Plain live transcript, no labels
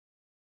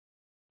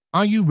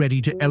Are you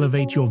ready to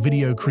elevate your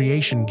video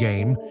creation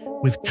game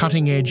with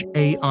cutting-edge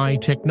AI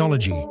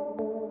technology?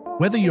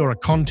 Whether you're a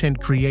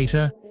content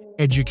creator,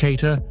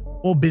 educator,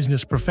 or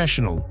business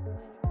professional,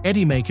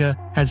 Edimakor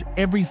has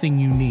everything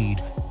you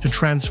need to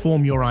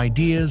transform your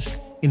ideas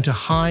into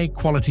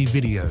high-quality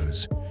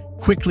videos,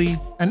 quickly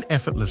and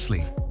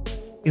effortlessly.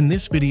 In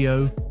this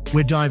video,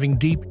 we're diving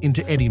deep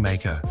into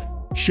Edimakor,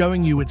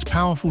 showing you its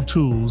powerful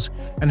tools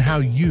and how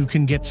you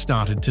can get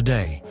started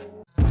today.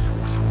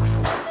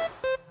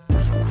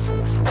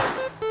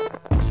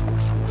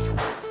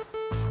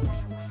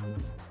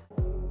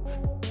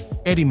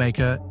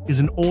 Edimakor is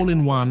an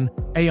all-in-one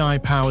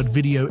AI-powered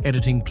video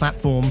editing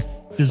platform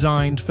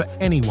designed for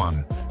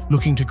anyone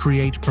looking to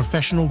create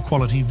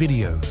professional-quality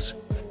videos.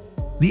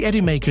 The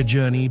Edimakor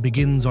journey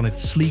begins on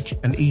its sleek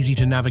and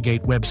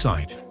easy-to-navigate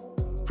website.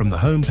 From the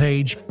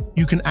homepage,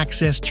 you can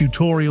access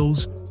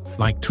tutorials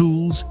like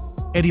tools,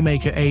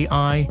 Edimakor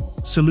AI,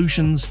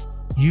 solutions,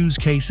 use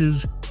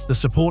cases, the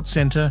support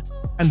center,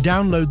 and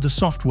download the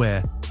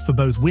software for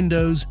both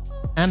Windows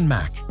and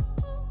Mac.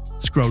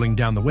 Scrolling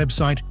down the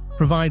website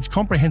provides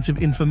comprehensive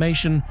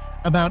information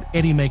about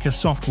Edimakor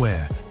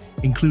software,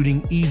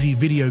 including easy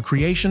video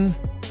creation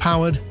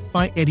powered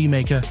by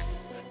Edimakor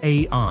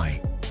AI.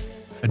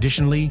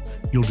 Additionally,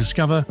 you'll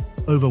discover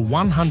over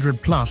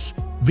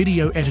 100+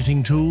 video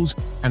editing tools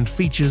and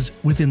features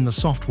within the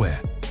software.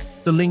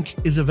 The link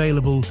is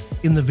available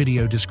in the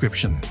video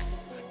description.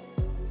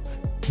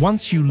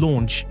 Once you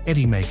launch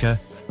Edimakor,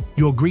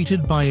 you're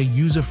greeted by a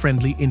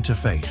user-friendly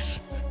interface.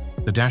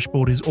 The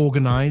dashboard is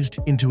organized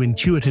into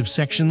intuitive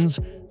sections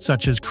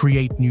such as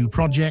Create New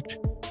Project,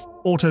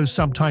 Auto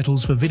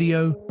Subtitles for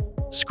Video,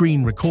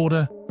 Screen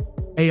Recorder,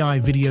 AI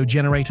Video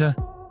Generator,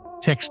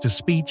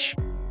 Text-to-Speech,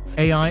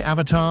 AI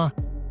Avatar,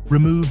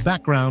 Remove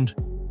Background,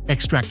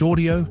 Extract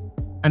Audio,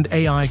 and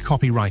AI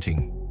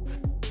Copywriting.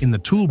 In the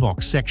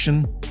Toolbox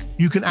section,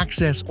 you can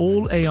access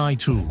all AI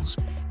tools,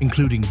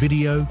 including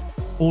video,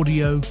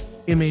 audio,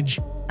 image,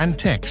 and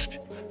text,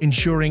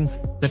 ensuring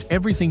that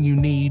everything you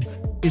need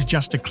is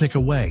just a click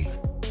away.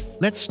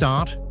 Let's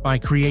start by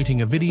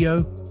creating a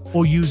video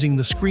or using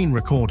the screen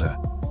recorder,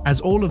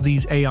 as all of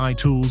these AI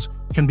tools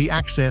can be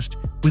accessed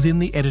within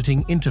the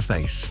editing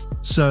interface.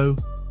 So,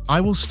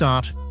 I will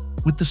start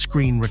with the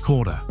screen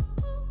recorder.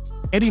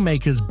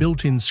 Edimakor's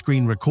built-in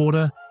screen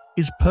recorder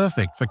is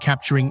perfect for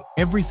capturing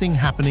everything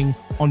happening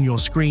on your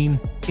screen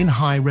in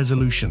high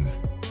resolution.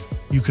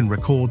 You can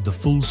record the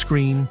full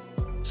screen,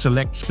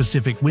 select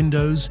specific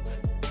windows,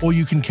 or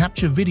you can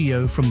capture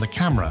video from the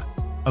camera,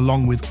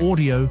 along with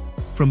audio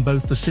from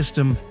both the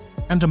system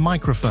and a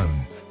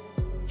microphone.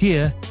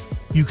 Here,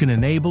 you can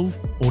enable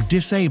or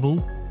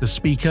disable the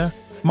speaker,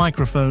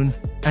 microphone,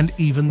 and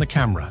even the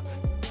camera.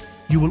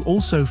 You will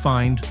also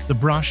find the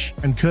brush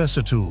and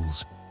cursor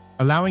tools,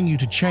 allowing you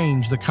to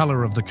change the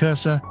color of the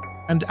cursor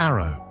and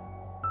arrow.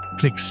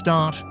 Click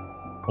Start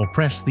or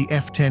press the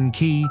F10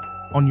 key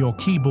on your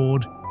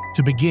keyboard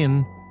to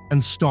begin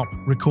and stop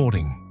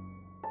recording.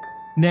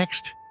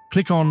 Next,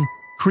 click on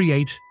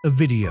Create a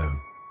Video,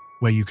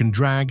 where you can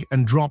drag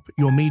and drop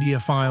your media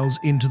files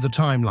into the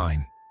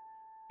timeline.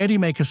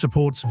 Edimakor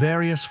supports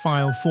various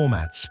file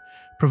formats,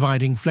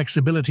 providing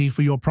flexibility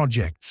for your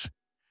projects.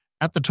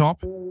 At the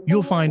top,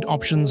 you'll find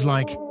options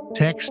like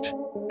text,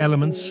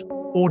 elements,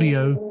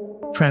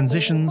 audio,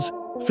 transitions,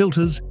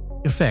 filters,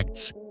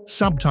 effects,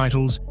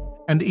 subtitles,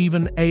 and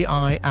even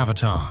AI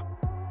avatar.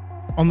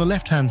 On the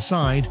left-hand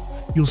side,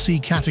 you'll see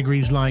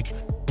categories like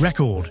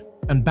record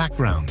and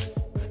background.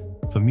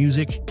 For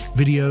music,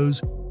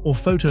 videos, or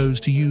photos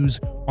to use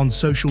on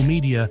social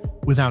media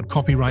without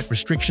copyright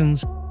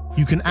restrictions,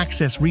 you can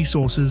access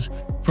resources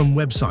from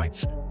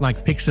websites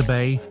like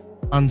Pixabay,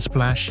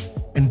 Unsplash,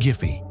 and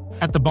Giphy.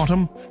 At the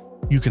bottom,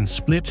 you can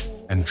split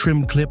and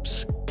trim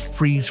clips,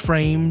 freeze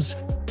frames,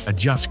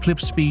 adjust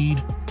clip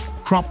speed,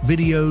 crop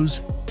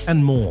videos,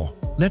 and more.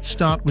 Let's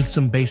start with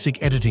some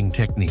basic editing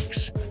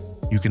techniques.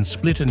 You can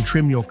split and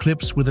trim your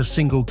clips with a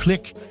single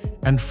click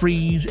and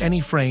freeze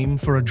any frame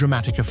for a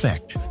dramatic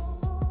effect.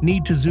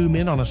 Need to zoom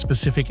in on a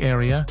specific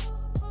area?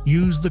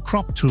 Use the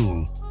crop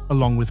tool,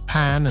 along with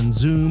pan and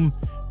zoom,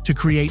 to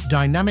create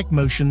dynamic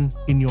motion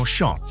in your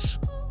shots.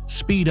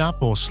 Speed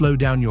up or slow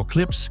down your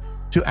clips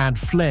to add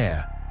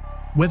flair.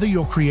 Whether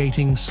you're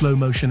creating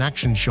slow-motion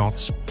action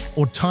shots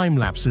or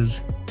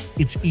time-lapses,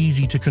 it's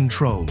easy to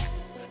control.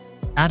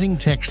 Adding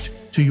text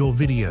to your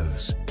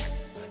videos.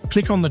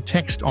 Click on the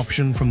text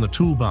option from the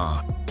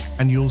toolbar,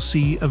 and you'll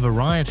see a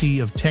variety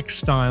of text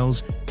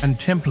styles and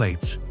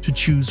templates to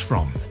choose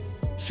from.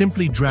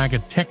 Simply drag a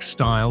text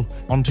style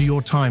onto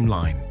your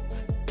timeline.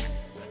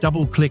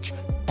 Double-click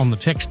on the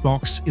text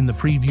box in the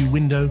preview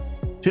window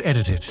to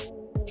edit it.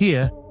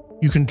 Here,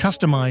 you can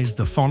customize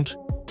the font,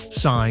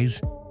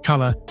 size,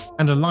 color,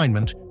 and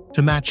alignment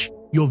to match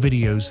your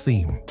video's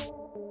theme.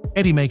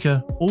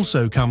 Edimakor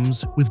also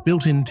comes with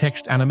built-in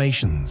text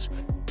animations.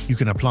 You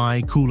can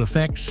apply cool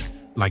effects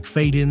like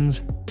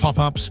fade-ins,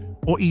 pop-ups,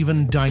 or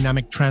even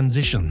dynamic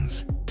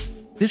transitions.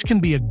 This can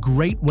be a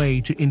great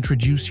way to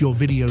introduce your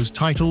video's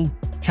title,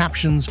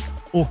 captions,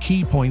 or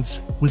key points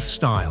with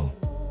style.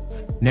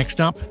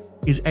 Next up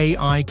is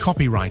AI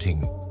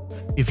copywriting.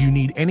 If you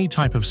need any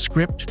type of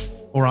script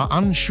or are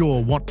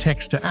unsure what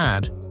text to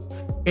add,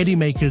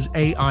 Edimakor's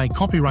AI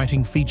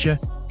copywriting feature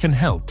can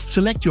help.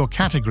 Select your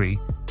category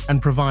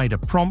and provide a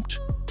prompt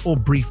or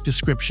brief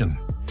description,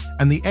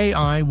 and the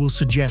AI will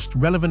suggest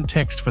relevant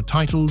text for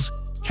titles,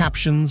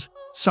 captions,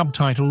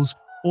 subtitles,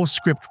 or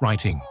script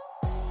writing.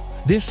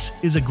 This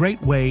is a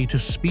great way to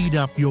speed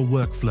up your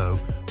workflow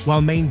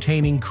while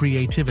maintaining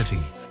creativity.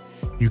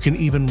 You can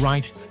even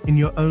write in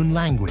your own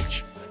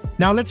language.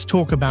 Now let's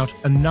talk about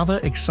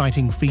another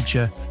exciting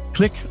feature.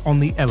 Click on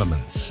the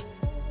elements.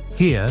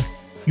 Here,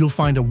 you'll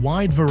find a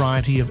wide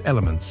variety of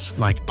elements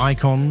like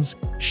icons,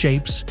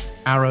 shapes,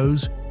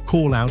 arrows,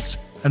 callouts,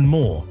 and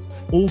more,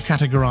 all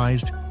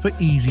categorized for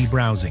easy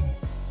browsing.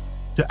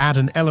 To add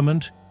an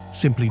element,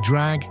 simply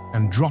drag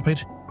and drop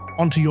it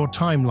onto your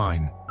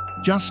timeline,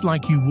 just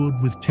like you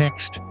would with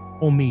text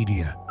or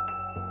media.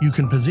 You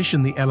can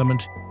position the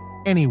element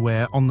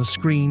anywhere on the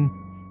screen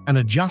and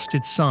adjust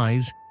its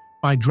size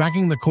by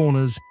dragging the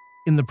corners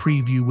in the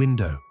preview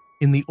window.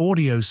 In the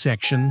audio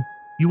section,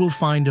 you will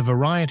find a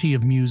variety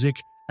of music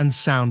and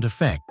sound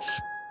effects.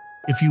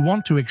 If you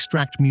want to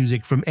extract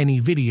music from any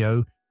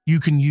video, you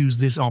can use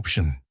this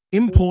option.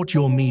 Import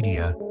your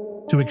media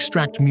to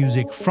extract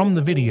music from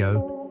the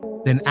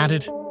video, then add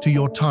it to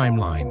your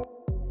timeline.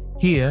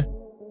 Here,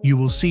 you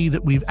will see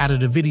that we've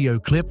added a video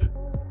clip,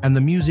 and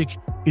the music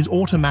is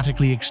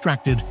automatically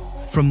extracted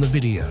from the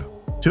video.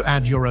 To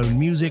add your own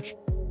music,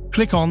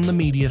 click on the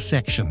Media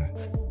section,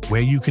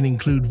 where you can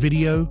include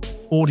video,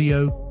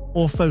 audio,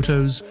 or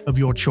photos of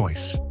your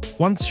choice.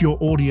 Once your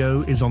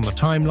audio is on the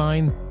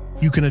timeline,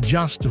 you can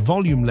adjust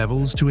volume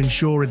levels to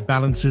ensure it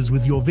balances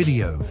with your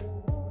video.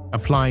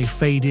 Apply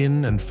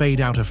fade-in and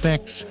fade-out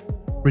effects,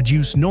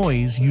 reduce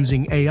noise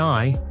using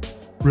AI,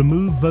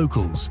 remove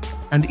vocals,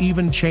 and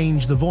even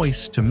change the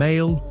voice to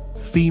male,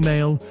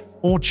 female,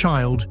 or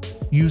child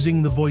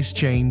using the voice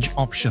change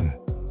option.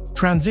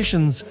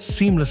 Transitions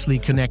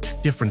seamlessly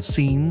connect different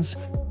scenes,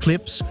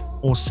 clips,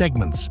 or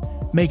segments,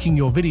 making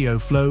your video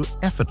flow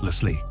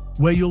effortlessly,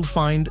 where you'll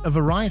find a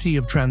variety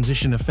of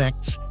transition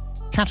effects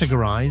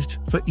categorized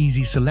for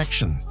easy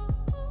selection.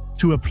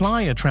 To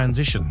apply a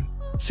transition,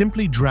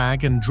 simply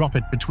drag and drop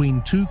it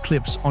between two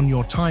clips on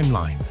your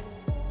timeline.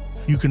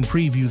 You can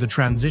preview the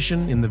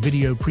transition in the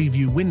video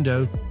preview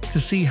window to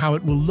see how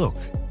it will look.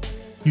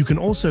 You can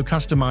also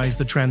customize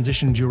the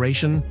transition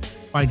duration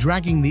by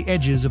dragging the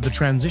edges of the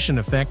transition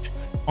effect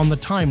on the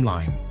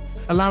timeline,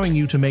 allowing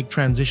you to make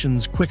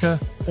transitions quicker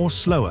or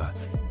slower,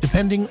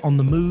 depending on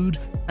the mood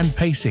and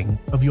pacing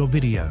of your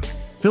video.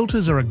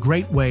 Filters are a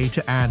great way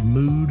to add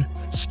mood,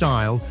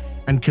 style,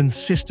 and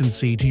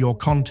consistency to your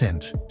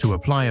content. To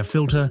apply a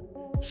filter,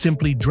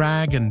 simply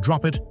drag and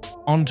drop it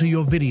onto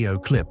your video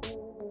clip.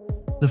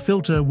 The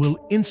filter will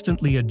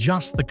instantly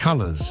adjust the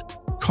colors,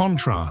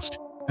 contrast,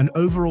 and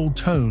overall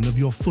tone of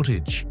your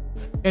footage.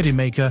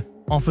 Edimakor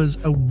offers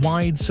a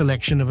wide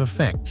selection of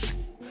effects,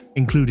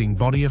 including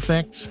body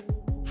effects,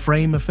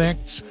 frame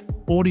effects,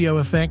 audio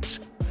effects,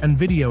 and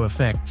video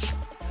effects,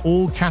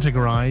 all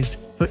categorized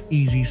for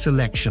easy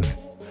selection.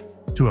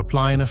 To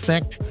apply an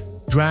effect,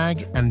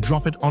 drag and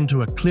drop it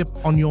onto a clip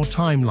on your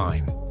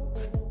timeline.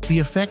 The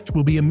effect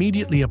will be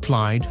immediately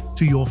applied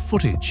to your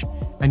footage,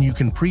 and you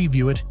can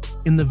preview it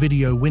in the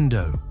video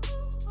window.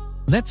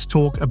 Let's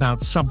talk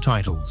about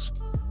subtitles,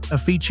 a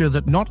feature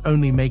that not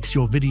only makes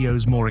your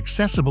videos more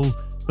accessible,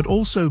 but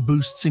also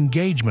boosts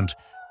engagement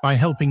by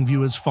helping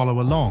viewers follow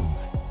along,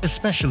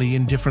 especially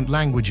in different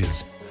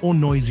languages or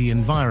noisy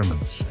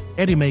environments.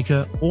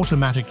 Edimakor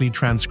automatically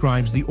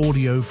transcribes the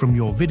audio from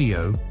your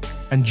video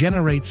and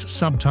generates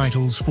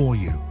subtitles for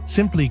you.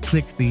 Simply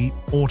click the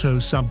Auto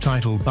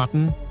Subtitle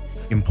button,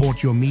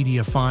 import your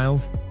media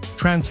file,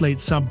 translate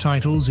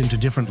subtitles into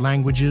different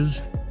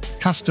languages,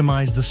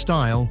 customize the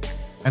style,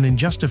 and in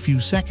just a few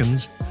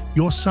seconds,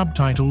 your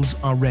subtitles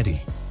are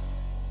ready.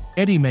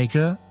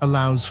 Edimakor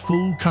allows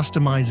full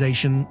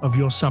customization of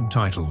your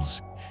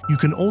subtitles. You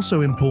can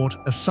also import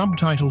a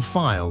subtitle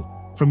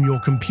file from your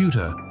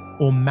computer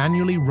or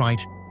manually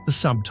write the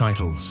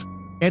subtitles.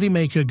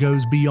 Edimakor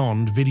goes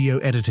beyond video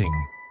editing,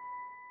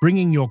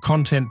 bringing your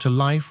content to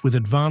life with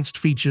advanced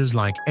features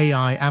like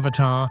AI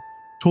avatar,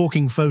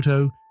 talking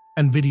photo,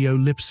 and video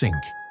lip sync.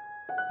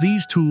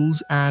 These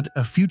tools add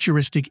a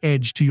futuristic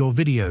edge to your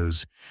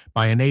videos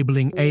by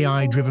enabling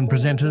AI-driven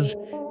presenters,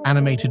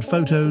 animated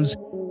photos,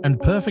 and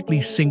perfectly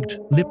synced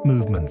lip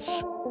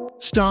movements.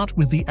 Start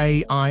with the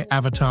AI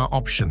avatar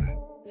option,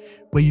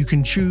 where you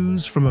can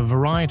choose from a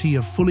variety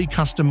of fully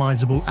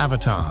customizable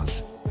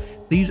avatars.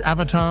 These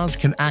avatars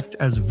can act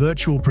as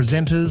virtual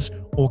presenters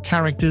or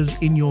characters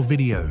in your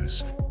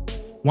videos.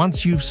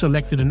 Once you've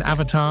selected an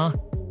avatar,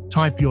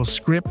 type your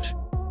script,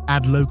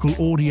 add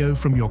local audio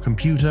from your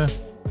computer,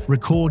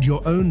 record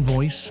your own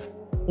voice,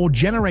 or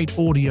generate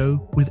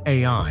audio with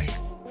AI.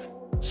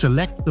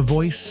 Select the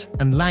voice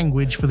and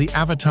language for the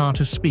avatar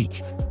to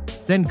speak,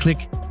 then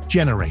click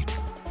Generate.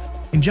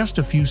 In just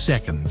a few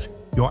seconds,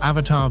 your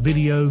avatar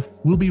video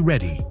will be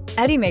ready.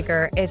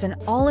 Edimakor is an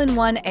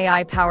all-in-one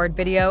AI-powered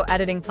video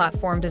editing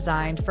platform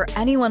designed for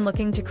anyone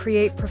looking to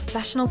create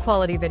professional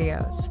quality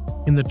videos.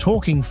 In the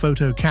talking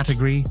photo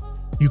category,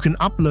 you can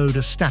upload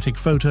a static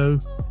photo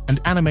and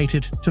animate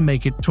it to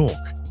make it talk.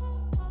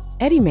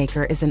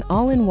 Edimakor is an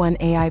all-in-one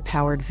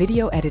AI-powered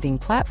video editing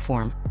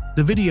platform.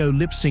 The video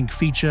lip sync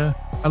feature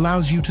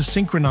allows you to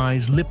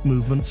synchronize lip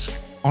movements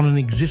on an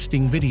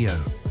existing video.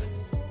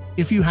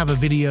 If you have a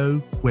video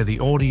where the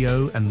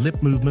audio and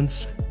lip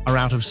movements are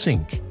out of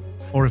sync,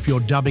 or if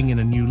you're dubbing in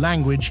a new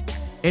language,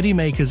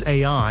 Edimakor's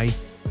AI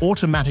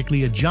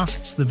automatically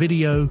adjusts the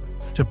video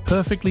to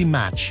perfectly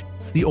match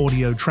the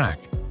audio track.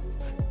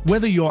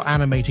 Whether you're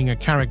animating a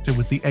character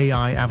with the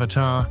AI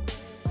avatar,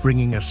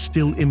 bringing a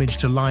still image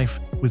to life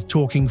with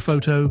talking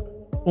photo,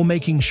 or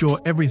making sure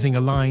everything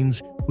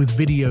aligns with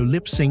video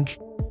lip sync,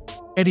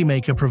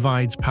 Edimakor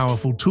provides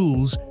powerful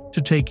tools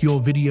to take your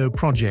video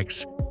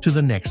projects to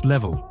the next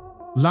level.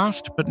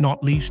 Last but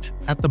not least,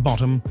 at the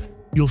bottom,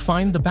 you'll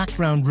find the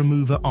background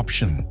remover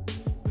option,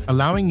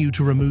 allowing you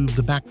to remove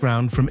the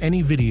background from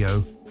any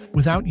video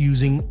without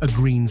using a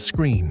green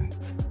screen.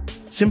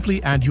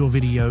 Simply add your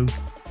video,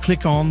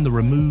 click on the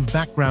Remove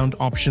Background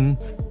option,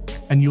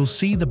 and you'll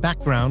see the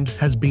background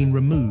has been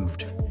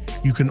removed.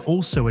 You can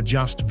also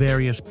adjust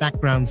various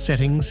background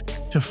settings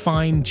to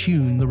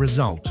fine-tune the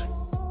result.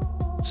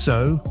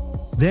 So,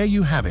 there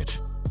you have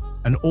it,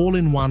 an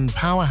all-in-one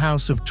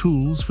powerhouse of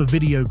tools for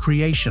video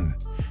creation,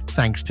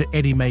 thanks to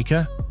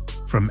Edimakor.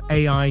 From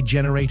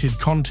AI-generated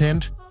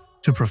content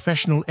to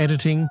professional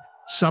editing,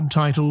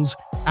 subtitles,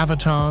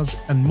 avatars,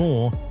 and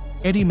more,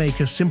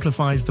 Edimakor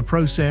simplifies the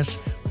process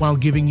while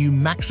giving you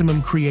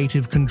maximum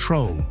creative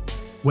control.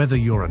 Whether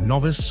you're a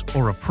novice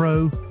or a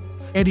pro,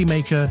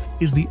 Edimakor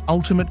is the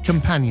ultimate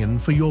companion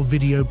for your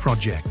video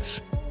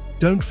projects.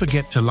 Don't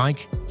forget to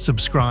like,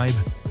 subscribe,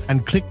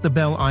 and click the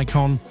bell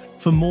icon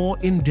for more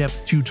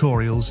in-depth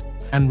tutorials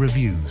and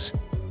reviews.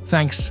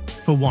 Thanks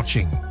for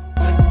watching.